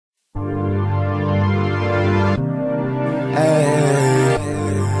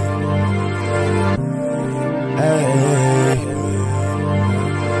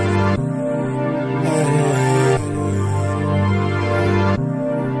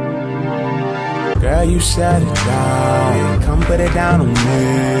girl, you shut it down. Come put it down on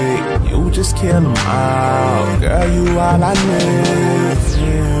me. You just kill them all. Girl, you all I need.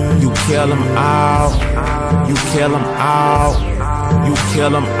 You kill them all. You kill them all. You kill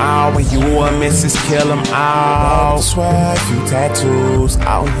them all. When you a missus, kill them all. Swear, few tattoos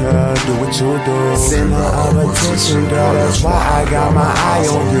out here, do what you do. Center of attention, girl, that's why I got my eye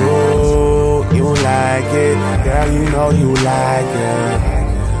on you. You like it, girl, you know you like it.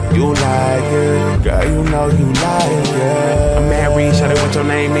 You like it, girl, you know you like it. I'm married, shout out what your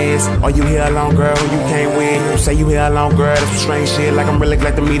name is. Are you here alone, girl, who you came with? You say you here alone, girl, that's some strange shit. Like I'm really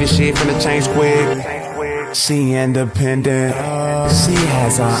glad to meet this shit, finna change quick. She independent, she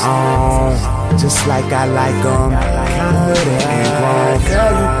has her own, just like I like them. Confident and grown,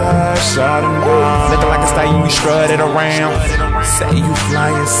 girl, you better shut them down. Looking like a stallion, you strutted around. Say you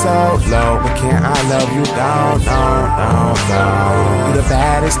flying so low, but can't I love you down, down, down, down? You the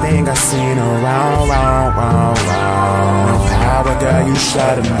baddest thing I seen around, round, round, round. No power, girl, you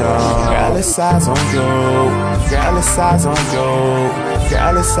shut them down. Girl, it's eyes on you, girl, it's eyes on you.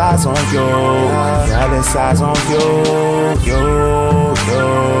 Girl, it's eyes on you, girl, it's eyes on you, you, you,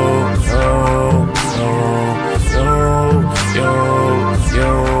 you.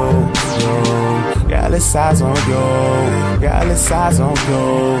 Girl, it's eyes on you, girl, it's eyes on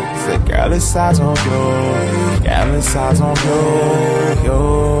you. Say, girl, it's eyes on you, girl, it's eyes on you,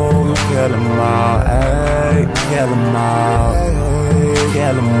 you kill them all, ayy, kill them all.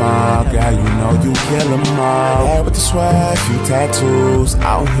 Kill them all, girl, you know you kill them all. Hair with the swag, few tattoos,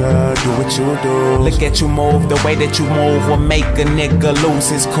 out here, do what you do. Look at you move, the way that you move will make a nigga lose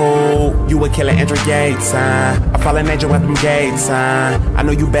his cool. You a killer, Andrew Gates, I fall in nature with them gates, I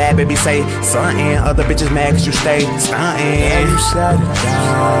know you bad, baby, say something. Other bitches mad cause you stay stunting. Girl, you shut it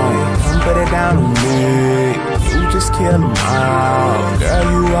down, come put it down on me. You just kill them all, girl,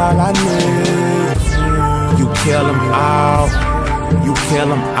 you all I need. You kill them all. You kill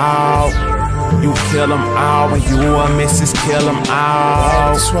them all, you kill them all. When you a missus, kill them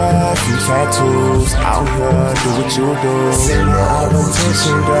all. Swear, few tattoos, out here, do what you do. Center of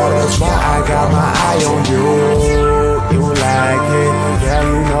attention, girl, that's why I got my eye on you. You like it, girl,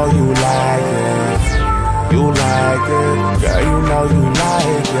 you know you like it. You like it, girl, you know you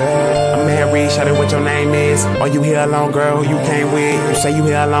like it. I'm married, shout out what your name is. Are you here alone, girl, who you came with? You say you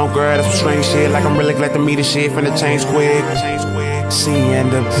here alone, girl, that's some strange shit. Like I'm really glad to meet this shit, finna change quick. She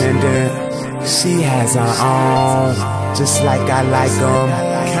independent, she has her own, just like I like them.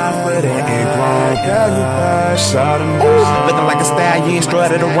 Confident and grown, girl, you better shut them down. Looking like a stallion,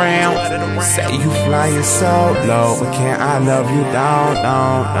 strutted around. Say you flying so low, but can't I love you down,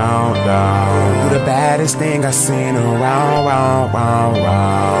 down, down, down? You the baddest thing I seen around, round, round,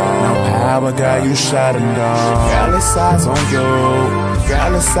 round. No power, girl, you shut them down. Girl, it's eyes on you,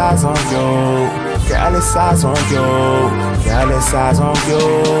 girl, it's eyes on you. Girl, it's eyes on you, girl, it's eyes on you,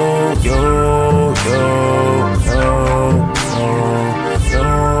 you, you,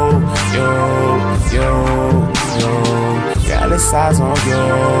 girl, it's eyes on you,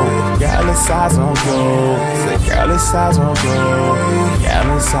 girl, it's eyes on you. Say, girl, it's eyes on you, girl,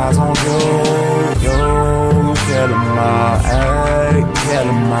 it's eyes on you, you kill them all, ayy, kill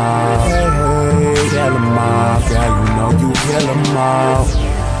them all, hey, kill them all, girl, you know you kill them all.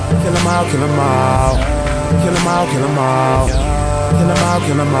 Kill them all, kill them all. Kill them all, kill them all. Kill them all,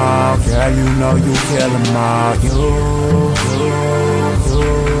 kill them all. Girl, you know you kill them all.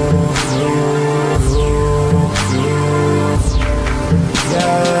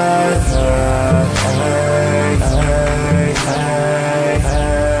 Yeah.